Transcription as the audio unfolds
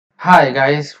Hi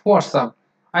guys, what's up?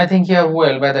 I think you are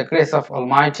well by the grace of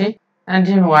Almighty, and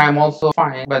I am also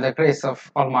fine by the grace of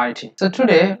Almighty. So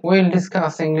today we'll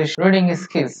discuss English reading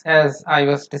skills as I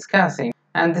was discussing,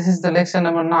 and this is the lecture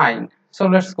number 9. So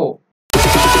let's go.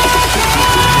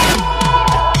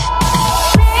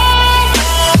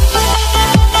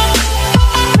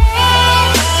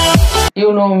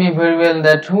 You know me very well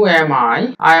that who am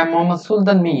I? I am Mohammad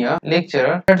Sultan Mia,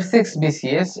 lecturer, 36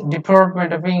 BCS,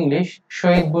 Department of English,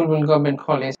 Shohid Bulbul Government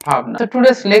College, Bhavna. So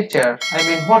today's lecture,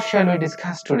 what shall we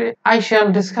discuss today? I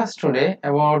shall discuss today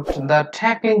about the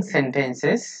tackling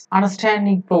sentences,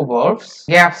 understanding proverbs,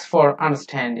 gaps for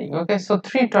understanding. Okay, so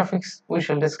 3 topics we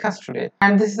shall discuss today.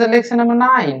 And this is the lecture number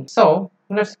 9. So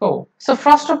let's go. So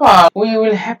first of all, we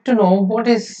will have to know what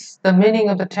is the meaning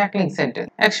of the tackling sentence.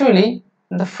 Actually,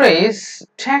 the phrase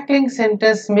tackling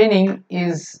sentence meaning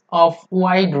is of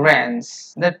wide range.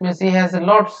 That means it has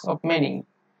lots of meaning.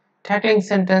 Tackling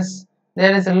sentence,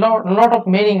 there is a lot of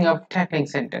meaning of tackling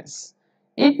sentence.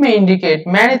 It may indicate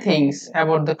many things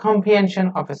about the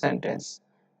comprehension of a sentence.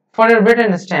 For your better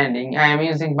understanding, I am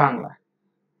using Bangla.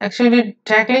 Actually,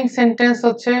 tackling sentence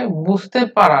হচ্ছে বুঝতে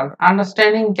পারার,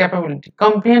 understanding capability,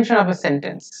 comprehension of a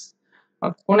sentence.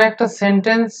 কোন একটা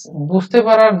sentence বুঝতে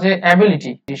পারার যে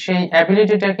ability, সেই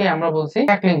অ্যাবিলিটিটাকে আমরা বলছি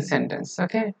tackling sentence.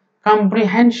 Okay,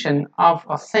 comprehension of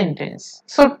a sentence.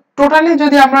 So totally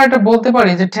যদি আমরা এটা বলতে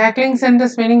পারি যে ট্যাকলিং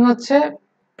সেন্টেন্স মিনিং হচ্ছে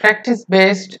practice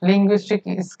based linguistic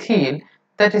skill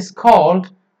that is called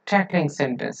tackling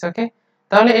sentence. ওকে,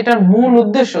 তাহলে এটার মূল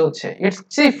উদ্দেশ্য হচ্ছে ইটস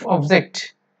চিফ অবজেক্ট।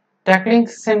 ট্যাকলিং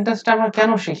সেন্টেন্সটা আমরা কেন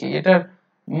শিখি? এটার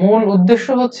মূল উদ্দেশ্য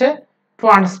হচ্ছে টু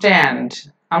আন্ডারস্ট্যান্ড,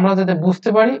 আমরা যাতে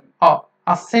বুঝতে পারি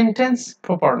a sentence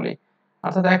properly,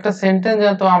 অর্থাৎ একটা সেন্টেন্স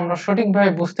যাতে আমরা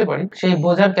সঠিকভাবে বুঝতে পারি, সেই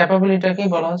বোঝার ক্যাপাবিলিটিকেই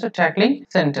বলা হচ্ছে tackling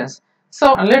sentence. So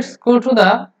let's go to the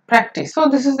practice. So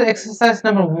this is exercise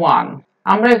number 1।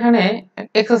 আমরা এখানে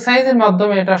এক্সারসাইজের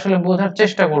মাধ্যমে এটা আসলে বোঝার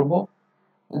চেষ্টা করব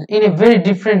ইন এ ভেরি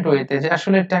ডিফারেন্ট ওয়েতে, যে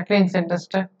আসলে ট্যাকলিং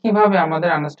সেন্টেন্সটা কিভাবে আমাদের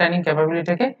আন্ডারস্ট্যান্ডিং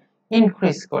ক্যাপাবিলিটিকে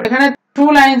ইনক্রিজ করে। এখানে 2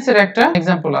 লাইনস এর একটা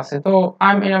एग्जांपल আছে, তো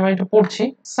আমি এটা পড়ছি।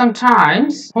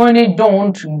 sometimes when we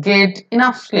don't get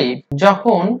enough sleep,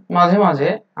 যখন মাঝে মাঝে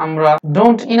আমরা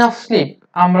don't enough sleep,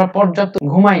 আমরা পর্যাপ্ত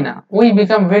ঘুমাই না, we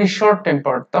become very short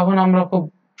tempered, তখন আমরা খুব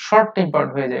শর্ট টেম্পার্ড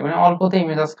হয়ে যাই, মানে অল্পতেই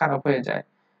মেজাজ খারাপ হয়ে যায়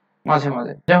মাঝে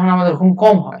মাঝে, যখন আমাদের ঘুম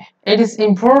কম হয়। it is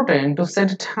important to set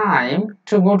a time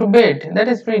to go to bed that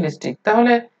is realistic,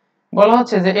 তাহলে বলা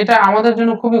হচ্ছে যে এটা আমাদের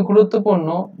জন্য খুবই গুরুত্বপূর্ণ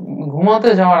ঘুমাতে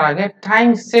যাওয়ার আগে টাইম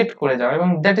সেট করে যাওয়া, এবং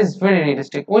দ্যাট ইজ ভেরি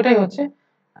রিয়েলিস্টিক, ওইটাই হচ্ছে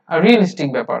রিয়েলিস্টিক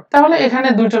ব্যাপার। তাহলে এখানে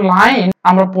দুটো লাইন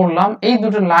আমরা পড়লাম, এই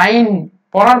দুটো লাইন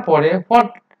পড়ার পরে হোয়াট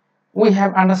উই হ্যাভ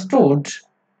আন্ডারস্টুড,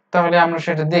 তাহলে আমরা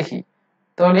সেটা দেখি।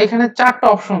 তাহলে এখানে 4টা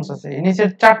অপশনস আছে, নিচের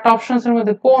 4টা অপশনস এর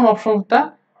মধ্যে কোন অপশনটা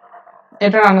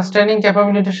এটার আন্ডারস্ট্যান্ডিং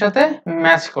ক্যাপাবিলিটির সাথে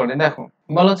ম্যাচ করে। দেখো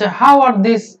বলা হচ্ছে how are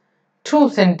this two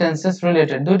sentences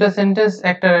related, দুইটা সেন্টেন্স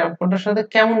একটা অপরটার সাথে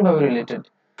কেমন ভাবে রিলেটেড।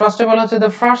 ফার্স্টে বলা হচ্ছে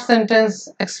the first sentence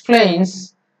explains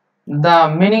the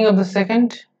meaning of the second,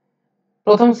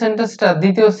 প্রথম সেন্টেন্সটা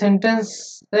দ্বিতীয়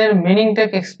সেন্টেন্সের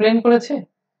মিনিংটাকে এক্সপ্লেইন করেছে?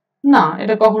 না,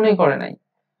 এটা কখনোই করে নাই।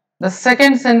 the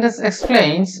second sentence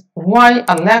explains why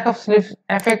a lack of sleep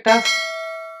affect us,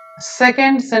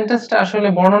 second সেন্টেন্সটা আসলে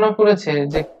বর্ণনা করেছে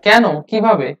যে কেন,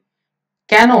 কিভাবে,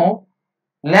 কেন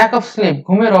ল্যাক অফ স্লিপ,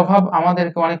 ঘুমের অভাব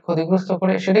আমাদেরকে অনেক ক্ষতিগ্রস্ত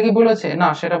করে, সেটা কি বলেছে? না,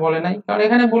 সেটা বলে নাই। কারণ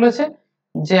এখানে বলেছে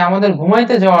যে আমাদের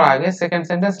ঘুমাইতে যাওয়ার আগে, সেকেন্ড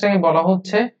সেন্টেন্সটাকে বলা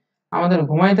হচ্ছে আমাদের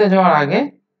ঘুমাইতে যাওয়ার আগে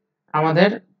আমাদের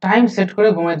টাইম সেট করে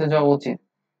ঘুমাইতে যাওয়া উচিত।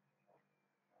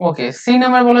 ওকে, সি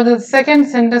নাম্বার বলে যে second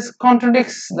sentence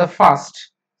contradicts the first,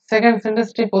 second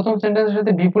সেন্টেন্সটি প্রথম সেন্টেন্সের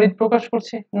সাথে বিপরীত প্রকাশ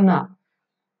করছে? না।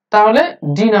 তাহলে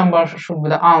D number should be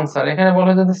the answer. এখানে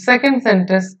বলা যে second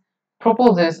sentence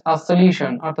proposes a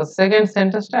solution, অর্থাৎ সেকেন্ড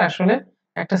সেন্টেন্সটা আসলে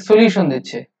একটা সলিউশন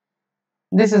দিচ্ছে।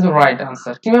 This is the right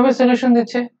answer. কিভাবে সলিউশন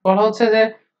দিচ্ছে? বলা হচ্ছে যে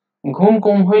ঘুম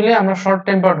কম হইলে আমরা শর্ট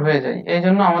টেম্পার্ড হয়ে যাই, এই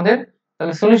জন্য আমাদের,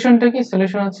 তাহলে সলিউশনটা কি?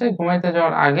 সলিউশন হচ্ছে ঘুমাইতে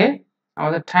যাওয়ার আগে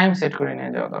আমাদের টাইম সেট করে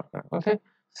নিয়ে যাওয়া দরকার। ওকে,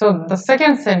 so the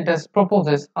second sentence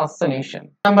proposes a solution.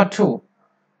 Number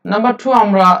 2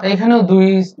 আমরা এখানেও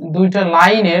দুইটা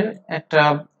লাইনের একটা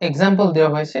एग्जांपल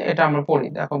দেওয়া হয়েছে, এটা আমরা পড়ি।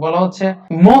 দেখো বলা হচ্ছে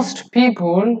most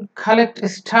people collect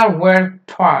starware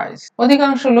toys,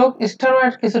 অধিকাংশ লোক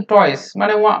starware কিছু টয়স,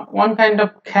 মানে one kind of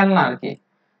খেলনা আর কি,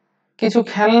 কিছু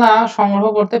খেলনা সংগ্রহ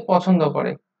করতে পছন্দ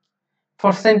করে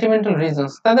for sentimental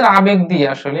reasons, তাদের আবেগ দিয়ে,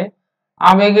 আসলে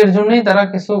আবেগের জন্যই তারা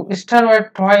কিছু starware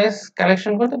toys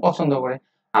কালেকশন করতে পছন্দ করে।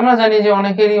 আমরা জানি যে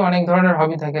অনেকেরই অনেক ধরনের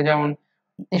হবি থাকে, যেমন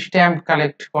স্ট্যাম্প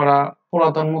কালেক্ট করা,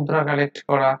 পুরাতন মুদ্রা কালেক্ট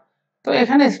করা। তো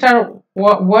এখানে স্টার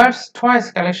ওয়ার্ডস টয়েস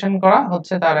কালেকশন করা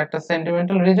হচ্ছে তার একটা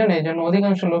সেন্টিমেন্টাল রিজন, এই জন্য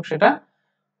অধিকাংশ লোক সেটা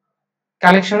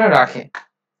কালেকশনে রাখে।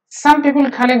 Some people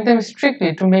collect them strictly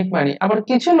to make money. আবার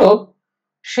কিছু লোক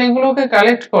সেগুলোকে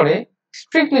কালেক্ট করে,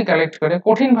 স্ট্রিক্টলি কালেক্ট করে,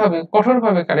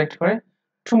 কঠোরভাবে কালেক্ট করে,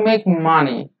 টু মেক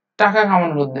মানি, টাকা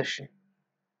কামানোর উদ্দেশ্যে।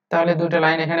 তাহলে দুটো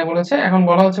লাইন এখানে বলেছে। এখন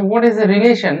বলা হচ্ছে what is the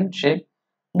relationship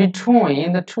between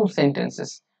the two sentences,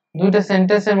 দুইটা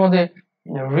সেন্টেন্সের মধ্যে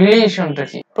রিলেশনটা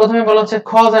কি। প্রথমে বলা হচ্ছে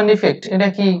কজ এন্ড ইফেক্ট, এটা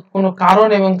কি কোনো কারণ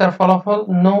এবং তার ফলাফল?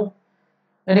 নো।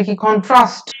 এটা কি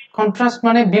কন্ট্রাস্ট? কন্ট্রাস্ট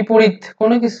মানে বিপরীত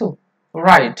কোনো কিছু?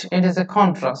 Right, it is a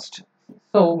contrast.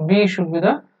 So be should be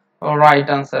the right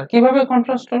answer. কিভাবে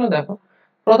কন্ট্রাস্ট হলো দেখো,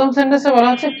 প্রথম সেন্টেন্সে বলা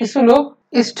হচ্ছে কিছু লোক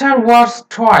Star Wars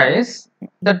toys,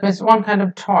 that means one kind of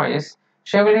toys,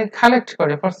 সেগুলি কালেক্ট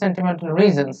করে ফর সেন্টিমেন্টাল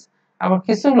রিজনস। আবার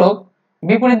কিছু লোক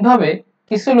বিপরীতভাবে,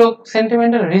 কিছু লোক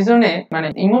সেন্টিমেন্টাল রিজনে মানে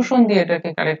ইমোশন দিয়ে এটাকে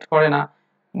কালেক্ট করে না,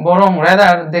 বরং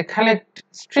rather they collect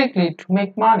strictly to make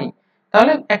money.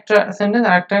 তাহলে একটা সেন্টেন্স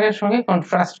আরেকটার সঙ্গে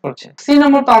কন্ট্রাস্ট করছে। সি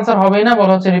নম্বর তো আনসার হবেই না,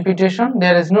 বলা হচ্ছে repetition,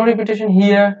 there is no repetition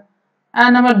here.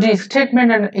 And number D, statement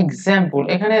and example.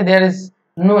 এখানে there is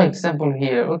no example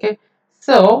here. Okay,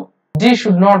 so D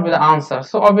should not be the answer.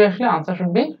 So obviously answer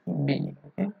should be B.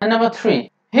 Okay, and number 3,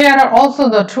 here are also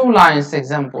the two lines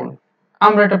example.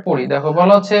 আমরা এটা পড়ি, দেখো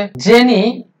বলা হচ্ছে Jenny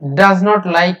does not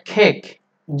like cake.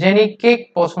 Jenny cake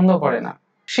পছন্দ করে না।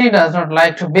 She does not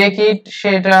like to bake it. সে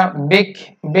এটা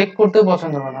বেক করতে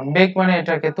পছন্দ করে না। বেক মানে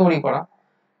এটাকে তৈরি করা।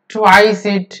 টু আইস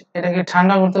ইট, এটাকে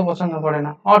ঠান্ডা করতে পছন্দ করে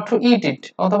না। অর টু ইট ইট,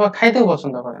 অথবা খাইতেও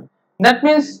পছন্দ করে না। দ্যাট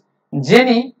মিন্স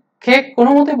জেনি কেক কোনো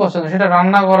মতেই পছন্দ, সেটা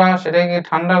রান্না করা, সেটাকে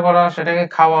ঠান্ডা করা, সেটাকে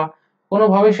খাওয়া,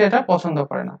 কোনোভাবেই সেটা পছন্দ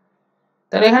করে না।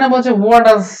 তাহলে এখানে বলছে what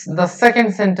does the second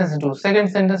sentence do. Second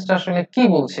সেন্টেন্সটা আসলে কি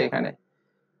বলছে এখানে?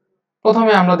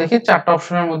 প্রথমে আমরা দেখি চারটা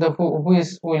অপশনের মধ্যে which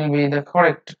will be the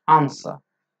correct answer.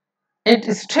 It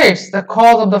states the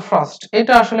cause of the first,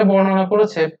 এটা আসলে বর্ণনা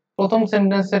করেছে প্রথম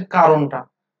সেন্টেন্সের কারণটা।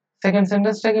 সেকেন্ড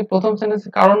সেন্টেন্সটা কি প্রথম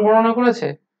সেন্টেন্সের কারণ বর্ণনা করেছে?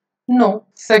 No.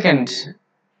 Second,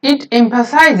 it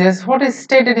emphasises what is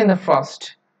stated in the first,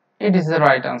 it is the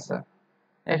right answer.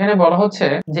 এখানে বলা হচ্ছে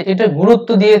যে এটা গুরুত্ব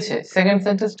দিয়েছে, সেকেন্ড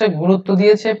সেন্টেন্সটা গুরুত্ব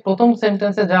দিয়েছে প্রথম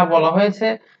সেন্টেন্সে যা বলা হয়েছে,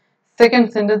 সেকেন্ড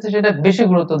সেন্টেন্সে সেটা বেশি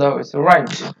গুরুত্ব দেওয়া হয়েছে।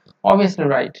 Right, obviously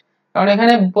right. কারণ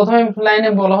এখানে প্রথম লাইনে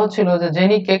বলা হচ্ছিল যে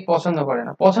জেনি কেক পছন্দ করে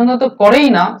না, পছন্দ তো করেই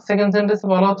না। সেকেন্ড সেন্টেন্সে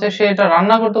বলা হচ্ছে সে এটা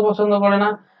রান্না করতে পছন্দ করে না,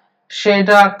 সে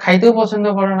এটা খাইতেও পছন্দ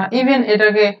করে না, ইভেন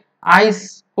এটাকে আইস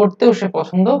করতেও সে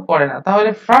পছন্দ করে না। তাহলে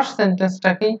ফার্স্ট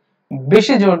সেন্টেন্সটাকেই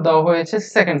বেশি জোর দেওয়া হয়েছে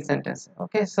সেকেন্ড সেন্টেন্সে।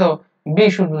 ওকে, so be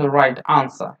should be the right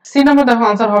answer. C number দেখো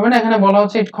আনসার হবে না। এখানে বলা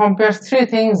হচ্ছে ইট কম্পেয়ারস three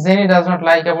things jenny does not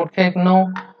like about cake. No.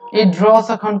 It draws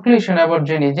a conclusion about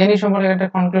Jenny. Jenny সম্পর্কে একটা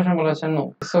conclusion বলেছে। No.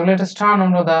 So let us turn on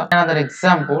to another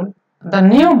example. The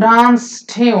new dance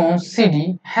tune CD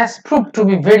has proved to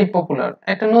be very popular.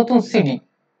 একটা নতুন CD,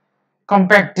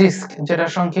 compact disc, যেটা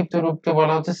সংক্ষিপ্ত রূপকে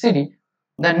বলা হচ্ছে CD.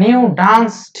 The new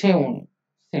dance tune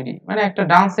CD মানে একটা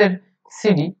ডান্সের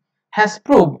CD has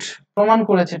proved, প্রমাণ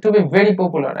করেছে, to be very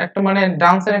popular, একটা মানে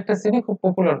ডান্সের একটা CD খুব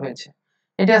পপুলার হয়েছে।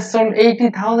 It has sold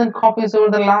 80,000 copies over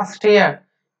the last year.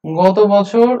 গত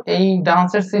বছর এই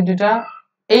ডান্সের সিডিটা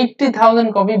 80,000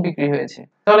 কপি বিক্রি হয়েছে।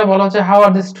 তাহলে বলা হচ্ছে how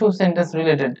are this two sentence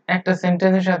related, একটা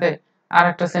সেন্টেন্সের সাথে আর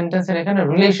একটা সেন্টেন্সের এখানে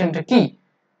রিলেশনটা কি।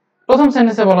 প্রথম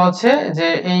সেন্টেন্সে বলা হচ্ছে যে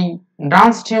এই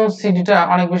ডান্স টিউন সিডিটা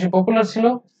অনেক বেশি পপুলার ছিল।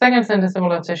 সেকেন্ড সেন্টেন্সে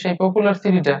বলা হচ্ছে সেই পপুলার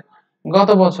সিডিটা গত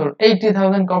বছর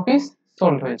 80,000 কপিস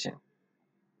সোল্ড হয়েছে।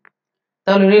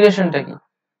 তাহলে রিলেশনটা কি?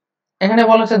 এখানে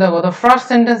বলা হচ্ছে দেখো, the first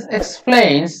sentence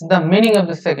explains the meaning of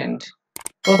the second.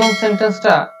 প্রথম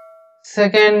সেন্টেন্সটা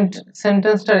সেকেন্ড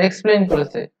সেন্টেন্সটার এক্সপ্লেইন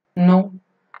করেছে। No.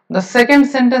 The second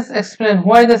sentence explain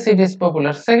why the CD is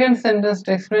popular. Second সেন্টেন্সটা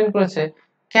এক্সপ্লেইন করেছে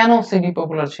কেন সিডি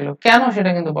পপুলার ছিল। কেন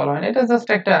সেটা কিন্তু বলা হয়নি, এটা জাস্ট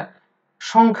একটা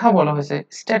সংখ্যা বলা হয়েছে,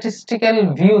 স্ট্যাটিস্টিক্যাল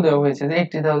ভিউ দেওয়া হয়েছে যে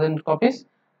 80,000 কপিস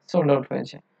সোল্ড আউট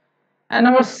হয়েছে। And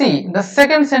number C, the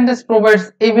second sentence provides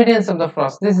evidence of the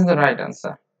first. This is the right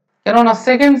answer. কেননা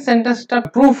সেকেন্ড সেন্টেন্সটা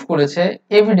প্রুফ করেছে,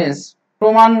 এভিডেন্স,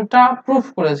 প্রমাণটা প্রুফ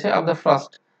করেছে অফ দ্য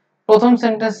ফার্স্ট। প্রথম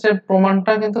সেন্টেন্সের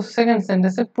প্রমাণটা কিন্তু সেকেন্ড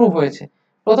সেন্টেন্সে প্রুফ হয়েছে।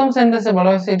 প্রথম সেন্টেন্সে বলা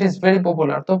হয়েছে ইট ইজ ভেরি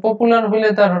পপুলার, তো পপুলার হলে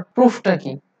তার প্রুফটা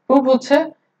কি? প্রুফ হচ্ছে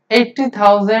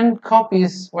 80,000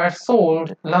 copies were sold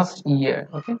last year.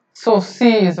 Okay, so C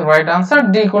is the right answer.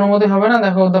 D কোনো মতেই হবে না।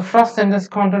 দেখো, the first sentence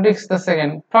contradicts the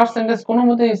second. First sentence কোনো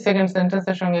মতেই second sentence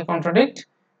এর সঙ্গে contradict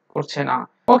করছে না।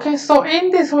 Okay, so in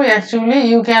this way actually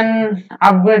you can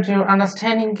upgrade your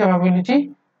understanding capability.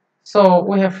 So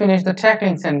we have finished the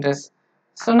tackling sentence.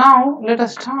 So now let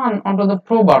us turn onto the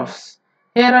proverbs.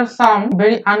 Here are some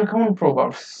very uncommon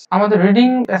proverbs. আমাদের reading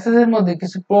প্যাসেজের মধ্যে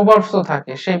কিছু proverbs ও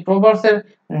থাকে, সেই proverbs এর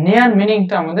near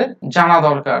meaningটা আমাদের জানা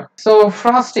দরকার। So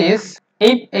first is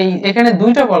এখানে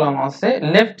দুইটা কলাম আছে,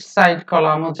 লেফট সাইড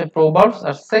কলাম হচ্ছে proverbs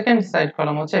আর সেকেন্ড সাইড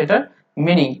কলাম হচ্ছে এটার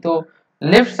মিনিং। তো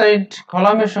লেফট সাইড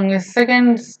কলামের সঙ্গে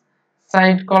সেকেন্ড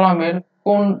সাইড কলামের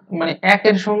কোন মানে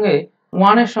একের সঙ্গে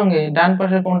ওয়ানের সঙ্গে ডান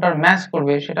পাশের কোনটার ম্যাচ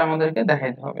করবে সেটা আমাদেরকে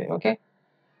দেখাইতে হবে। ওকে,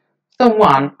 তো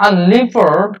one, a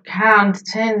leopard can't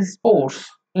change sports.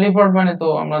 Leopard মানে তো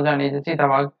আমরা জানি যে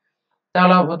চিতাবাঘ।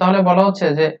 তাহলে তাহলে বলা হচ্ছে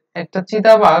যে একটা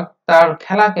চিতাবাঘ তার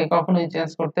খেলাকে কখনোই চেঞ্জ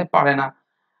করতে পারে না।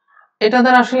 এটা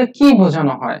দ্বারা আসলে কি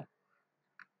বোঝানো হয়?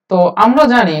 তো আমরা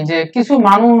জানি যে কিছু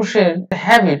মানুষের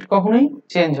হ্যাবিট কখনোই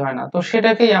চেঞ্জ হয় না, তো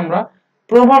সেটাকেই আমরা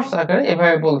প্রভাবস আকারে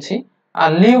এভাবে বলছি, আ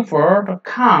leopard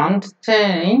Kant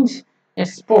change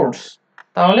it's sports.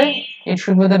 তাহলে it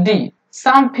should be the D.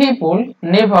 Some people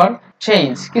never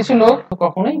change, কিছু লোক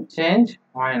কখনোই চেঞ্জ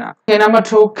হয় না। Number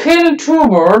 2, kill two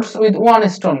birds with one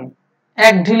stone,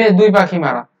 এক ঢিলে দুই পাখি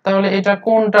মারা। তাহলে এটা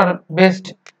কোনটার বেস্ট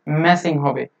ম্যাচিং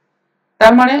হবে?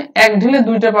 তার মানে এক ঢিলে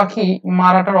দুইটা পাখি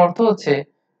মারাটার অর্থ হচ্ছে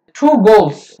two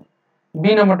goals,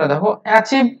 বি নাম্বারটা দেখো,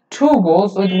 achieve two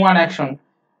goals with one action,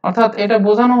 অর্থাৎ এটা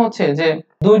বোঝানো হচ্ছে যে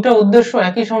দুইটা উদ্দেশ্য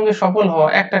একই সঙ্গে সফল হওয়া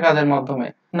একটা কাজের মাধ্যমে।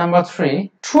 Number 3,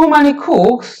 too many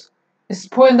cooks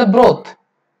spoil the broth,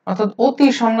 অর্থাৎ অতি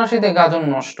সন্ন্যাসীতে গাজন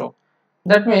নষ্ট।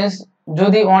 দ্যাট মিন্স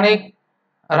যদি অনেক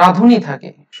রাঁধুনি থাকে,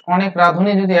 অনেক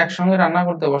রাঁধুনি যদি একসঙ্গে রান্না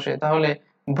করতে বসে তাহলে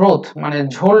ব্রোথ মানে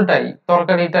ঝোলটাই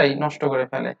তরকারিটাই নষ্ট করে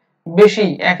ফেলে, বেশি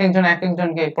এক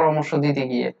একজনকে পরামর্শ দিতে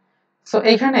গিয়ে। সো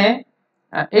এইখানে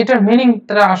এটার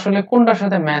মিনিংটা আসলে কোনটার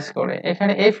সাথে ম্যাচ করে?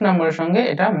 এখানে এফ নাম্বারের সঙ্গে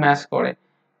এটা ম্যাচ করে।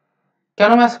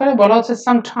 কেন ম্যাচ করে? বলা হচ্ছে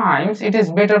sometimes it is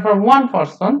better for one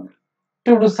person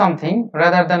to do something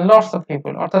rather than lots of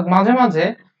people, অর্থাৎ মাঝে মাঝে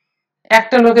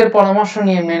একটা লোকের পরামর্শ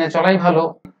নিয়ে মেনে চলাই ভালো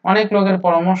অনেক লোকের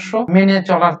পরামর্শ মেনে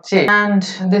চলার চেয়ে। And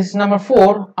this is number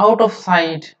 4, out of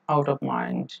sight out of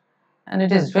mind, and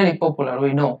it is very popular,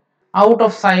 we know. Out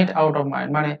of sight out of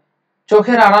mind মানে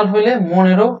চোখের আড়াল হইলে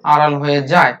মনেরও আড়াল হয়ে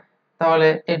যায়। তাহলে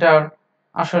এটার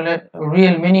আসলে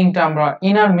রিয়েল মিনিংটা আমরা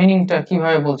ইনার মিনিংটা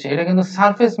কিভাবে বলছি? এটা কিন্তু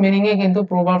সারফেস মিনিং এ কিন্তু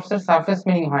প্রভাবসের সারফেস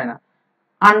মিনিং হয় না,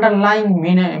 আন্ডারলাইং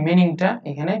মিনিংটা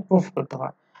এখানে প্রুফ করতে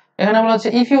হয়। এখানে বলা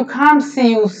হচ্ছে if you can't see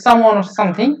you someone or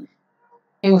something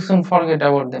you soon forget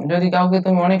about them, যদি কাউকে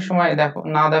তুমি অনেক সময়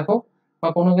দেখো বা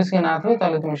কোনো কিছুকে না দেখো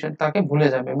তাহলে তুমি তাকে ভুলে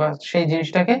যাবে বা সেই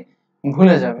জিনিসটাকে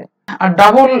ভুলে যাবে। আর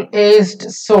double aged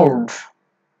sword,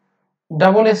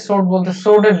 double edge sword বলতে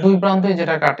সোর্ডের দুই প্রান্তই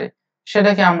যেটা কাটে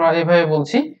সেটাকে আমরা এভাবে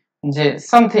বলছি যে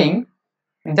something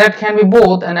that can be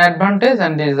both an advantage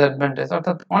and disadvantage,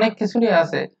 অর্থাৎ অনেক কিছুরই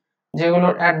আছে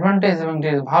যেগুলোর অ্যাডভান্টেজ এবং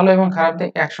ভালো এবং খারাপ দিক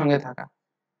একসঙ্গে থাকা,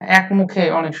 এক মুখে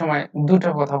অনেক সময় দুটো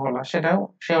কথা বলা, সেটাও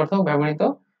সে অর্থেও ব্যবহৃত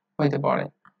হইতে পারে।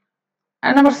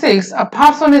 And number 6, a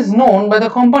person is known by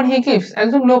the company he keeps,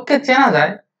 একজন লোককে চেনা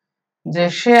যায় যে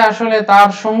সে আসলে তার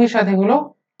সঙ্গী সাথীগুলো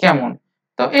কেমন।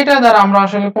 তো এটা দ্বারা আমরা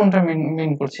আসলে কোনটা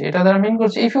মিন করছি? এটা দ্বারা মিন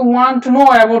করছি if you want to know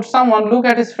about someone look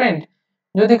at his friend,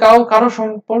 যদি কারো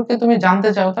সম্পর্কে তুমি জানতে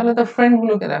চাও তাহলে তার ফ্রেন্ড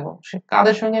গুলোকে দেখো সে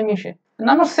কাদের সঙ্গে মিশে।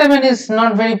 Number 7 is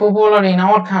not very popular in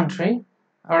our country,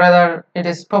 rather it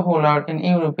is popular in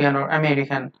European or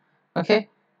American. Okay,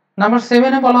 number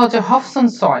 7 এ বলা হচ্ছে হবসন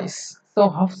চয়েস। তো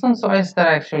হবসন চয়েস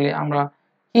দ্বারা অ্যাকচুয়ালি আমরা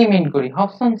কি মিন করি?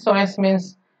 হবসন চয়েস মিন্স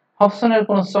হবসনের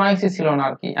কোনো চয়েসই ছিল না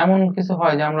আর কি। এমন কিছু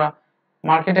হয় যে আমরা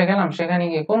মার্কেটে গেলাম সেখানে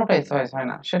গিয়ে কোনোটাই চয়েস হয়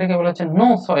না, সেটাকে বলা হচ্ছে নো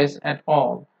চয়েস এট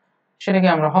অল, সেটাকে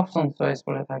আমরা হবসন চয়েস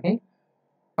বলে থাকি।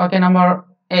 ওকে, number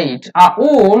 8, a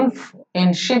Wolf in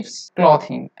ships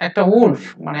clothing, একটা উলফ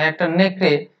মানে একটা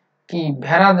নেকড়ে কি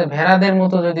ভেড়াদের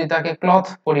মতো যদি তাকে ক্লথ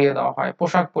পরিয়ে দেওয়া হয়,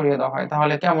 পোশাক পরিয়ে দেওয়া হয়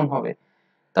তাহলে কেমন হবে?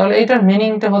 তাহলে এটার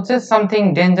মিনিংটা হচ্ছে something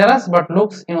dangerous but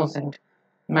looks innocent,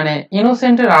 মানে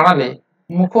ইনোসেন্টের আড়ালে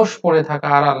মুখোশ পরে থাকা,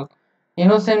 আড়াল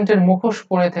ইনোসেন্টের মুখোশ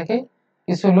পরে থেকে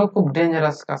কিছু লোক খুব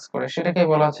ডেঞ্জারাস কাজ করে, সেটাকে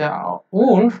বলা হচ্ছে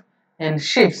Wolf in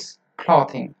ships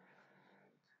clothing.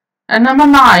 And number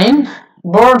 9,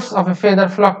 birds of A feather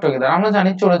flock together, আমরা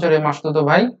জানি চড়ে চড়ে মাসতুতো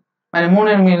ভাই, মানে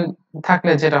মনের মিল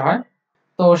থাকলে যেটা হয়,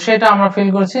 তো সেটা আমরা ফিল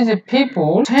করছি যে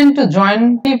people tend to join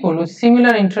people with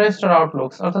similar interests or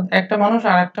outlooks, অর্থাৎ একটা মানুষ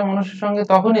আর একটা মানুষের সঙ্গে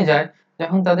তখনই যায়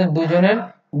যখন তাদের দুজনের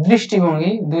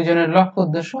দৃষ্টিভঙ্গি, দুজনের লক্ষ্য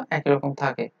উদ্দেশ্য একই রকম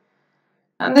থাকে।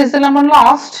 and this is number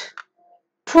last,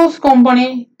 choose company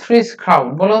threes crowd,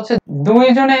 বলা হচ্ছে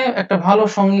দুইজনে একটা ভালো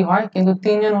সঙ্গী হয় কিন্তু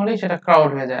তিনজন হলেই সেটা ক্রাউড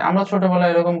হয়ে যায়। আমরা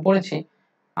ছোটবেলায় এরকম পড়েছি,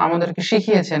 আমাদেরকে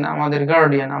শিখিয়েছেন আমাদের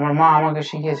গার্ডিয়ান, আমার মা আমাকে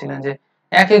শিখিয়েছিলেন যে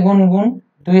একে গুনগুন,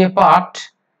 দুইয়ে পাট,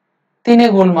 তিনে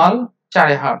গোলমাল,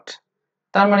 চারে হাট।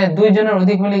 তার মানে দুইজনের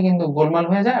অধিক হলে কিন্তু গোলমাল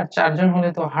হয়ে যায়, আর চারজন হলে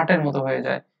তো হাটের মতো হয়ে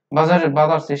যায়,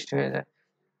 বাজার সৃষ্টি হয়ে যায়।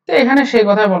 তো এখানে সেই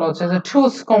কথাই বলা হচ্ছে যে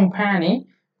চুজ কোম্পানি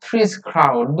থ্রিজ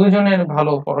ক্রাউড, দুইজনের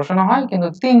ভালো পড়াশোনা হয় কিন্তু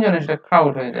তিনজনের সেটা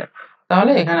ক্রাউড হয়ে যায়।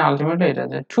 তাহলে এখানে আলটিমেটলি এটা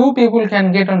যে two people can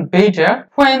get on better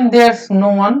when there's no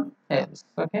one else.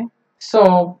 Okay, so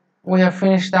we have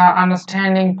finished the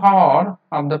understanding part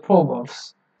of the proverbs.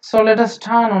 So let us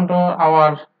turn on to our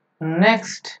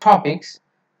next topics,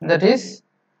 that is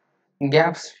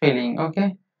gaps filling. Okay,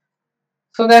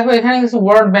 so দেখো এখানে কিছু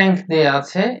word bank দেয়া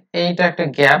আছে, এইটা একটা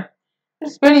gap.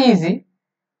 It's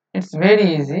very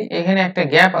easy. এখানে একটা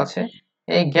gap আছে,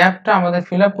 এই গ্যাপটা আমাদের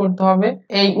ফিল আপ করতে হবে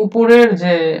এই উপরের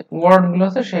যে ওয়ার্ড গুলো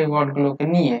আছে সেই ওয়ার্ড গুলোকে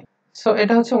নিয়ে। সো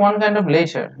এটা হচ্ছে ওয়ান কাইন্ড অফ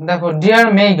লেটার। দেখো ডিয়ার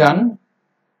মেগান,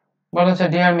 বলা হচ্ছে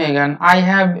ডিয়ার মেগান I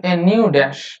have a new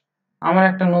dash, আমার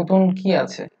একটা নতুন কি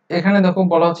আছে। এখানে দেখো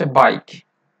বলা হচ্ছে বাইক,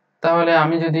 তাহলে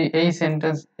আমি যদি এই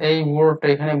সেন্টেন্স এই ওয়ার্ডটা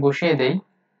এখানে বসিয়ে দেই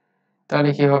তাহলে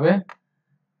কি হবে,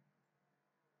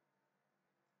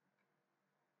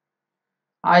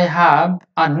 I have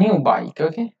a new bike.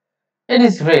 Okay, it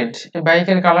is red. এই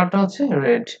বাইকের কালারটা হচ্ছে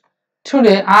red.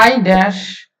 Today I dash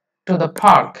to the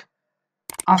park.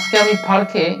 আজকে আমি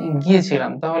পার্কে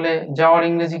গিয়েছিলাম, তাহলে যাওয়ার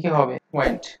ইংরেজি কি হবে,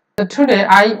 went. So today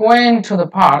I went to the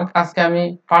park. আজকে আমি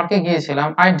পার্কে গিয়েছিলাম।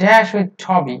 I dash with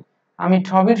Toby. আমি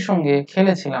টবির সঙ্গে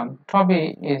খেলেছিলাম। Toby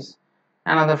is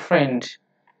another friend.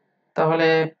 তাহলে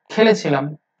খেলেছিলাম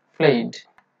played.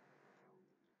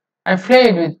 I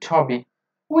played with Toby.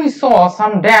 We saw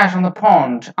some dash on the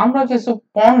pond. আমরা কিছু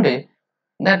পন্ডে,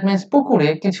 that means পুকুরে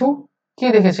কিছু কি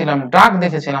দেখেছিলাম, ডাক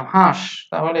দেখেছিলাম, হাঁস।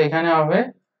 তাহলে এখানে হবে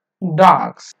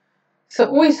ducks. So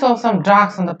we saw some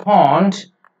ducks on the pond.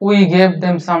 We gave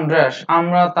them some dash.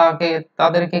 আমরা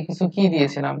তাদেরকে কিছু কি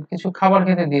দিয়েছিলাম, কিছু খাবার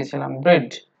খেতে দিয়েছিলাম, bread.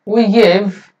 We gave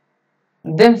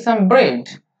them some bread.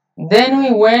 Then we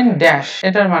went dash.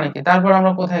 এটার মানে কি, তারপর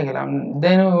আমরা কোথায় গেলাম,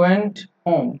 then we went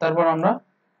home. তারপর আমরা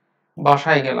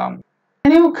বাসায় গেলাম।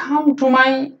 Can you come to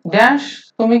my dash?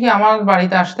 তুমি কি আমার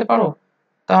বাড়িতে আসতে পারো?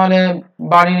 তাহলে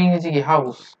বাড়ির ইংরেজি কি,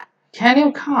 house. Can you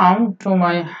come to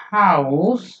my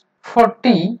house for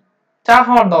tea? চা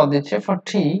খাওয়ার দাওয়াত দিচ্ছে, for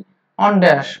tea on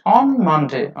dash on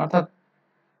Monday। অর্থাৎ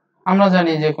আমরা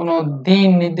জানি যে কোনো দিন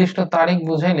নির্দিষ্ট তারিখ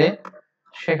বুঝাইলে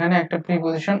সেখানে একটা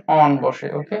প্রিপজিশন on বসে।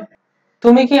 ওকে,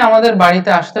 তুমি কি আমাদের বাড়িতে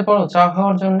আসতে পারো চা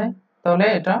খাওয়ার জন্য, তাহলে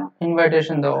এটা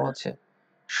ইনভাইটেশন দেওয়া হচ্ছে,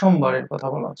 সোমবারের কথা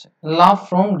বলা হচ্ছে। লাভ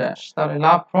ফ্রম ড্যাশ, তাহলে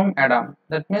love from Adam,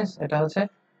 that means এটা হচ্ছে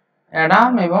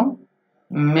অ্যাডাম এবং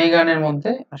মেগানের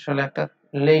মধ্যে আসলে একটা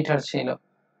লেটার ছিল।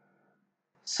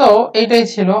 সো এইটাই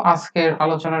ছিল আজকের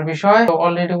আলোচনার বিষয়। So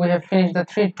already we have finished the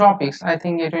 3 topics. I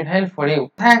think it will help for you.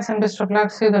 Thanks and best of luck.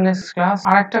 See you the next class.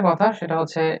 আরেকটা কথা, সেটা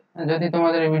হচ্ছে যদি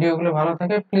তোমাদের এই ভিডিওগুলো ভালো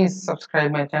থাকে please subscribe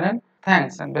my channel.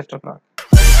 Thanks and best of luck.